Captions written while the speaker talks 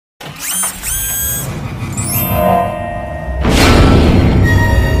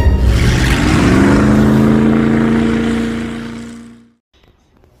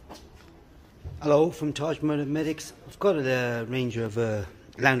from Taj Medics. I've got a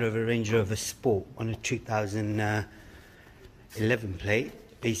Land Rover Range Rover Sport on a 2011 plate.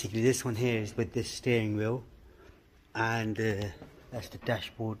 Basically this one here is with this steering wheel, and that's the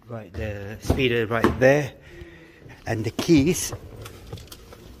dashboard right there, speeder right there, and the keys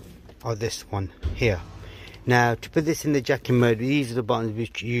are this one here. Now to put this in the jacking mode, these are the buttons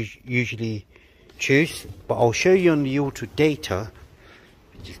which you usually choose, but I'll show you on the auto data.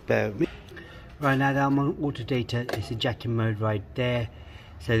 Just bear with me. Right now that I'm on auto data, it's a jacking mode right there.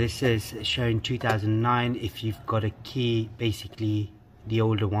 So this is showing 2009 if you've got a key, basically the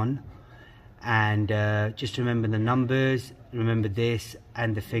older one. And just remember the numbers, remember this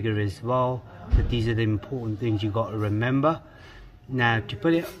and the figure as well. So these are the important things you got to remember. Now to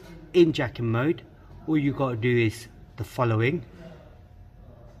put it in jacking mode, all you got to do is the following.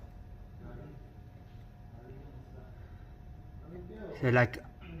 So like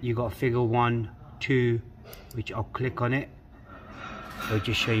you got figure 1, 2, which I'll click on it. I'll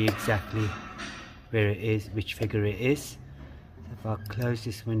just show you exactly where it is, which figure it is. So if I close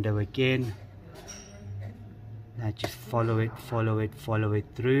this window again, now just follow it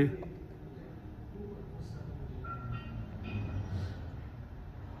through.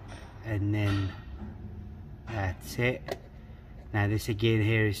 And then that's it. Now this again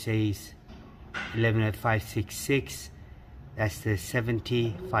here it says 110566. That's the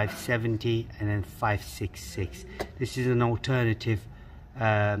 70, 570, and then 566. This is an alternative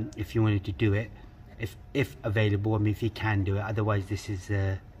if you wanted to do it, if available. I mean, if you can do it. Otherwise, this is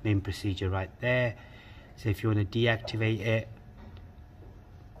the main procedure right there. So if you want to deactivate it,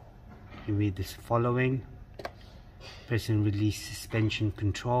 you read this following: press and release suspension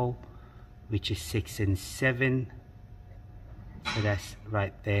control, which is 6 and 7. So that's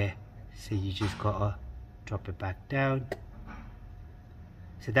right there. So you just gotta drop it back down.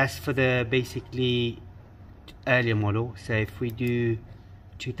 So that's for the basically earlier model. So if we do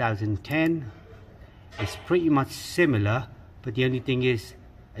 2010, it's pretty much similar, but the only thing is,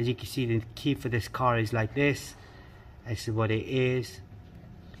 as you can see, the key for this car is like this. This is what it is,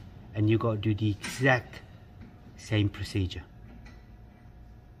 and you got to do the exact same procedure.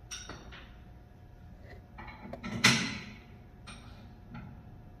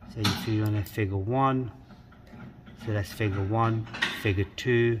 So if you're on a figure 1, so that's figure 1, figure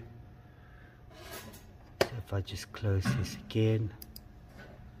 2. So if I just close this again,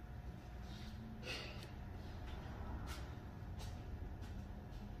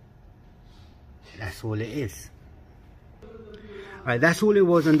 that's all it is. Alright, that's all it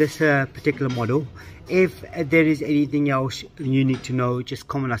was on this particular model. If there is anything else you need to know, just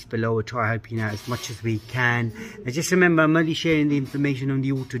comment us below. We'll try helping you out as much as we can. And just remember, I'm only sharing the information on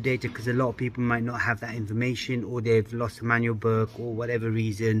the auto data because a lot of people might not have that information, or they've lost a manual book or whatever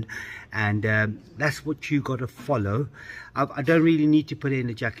reason, and that's what you got to follow. I don't really need to put it in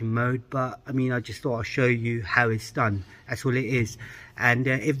the jacking mode, but I mean, I just thought I'll show you how it's done. That's all it is. And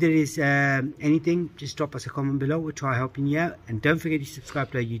if there is anything, just drop us a comment below. We'll try helping you out. And don't forget to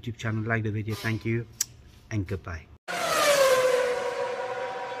subscribe to our YouTube channel, like the video. Thank you and goodbye.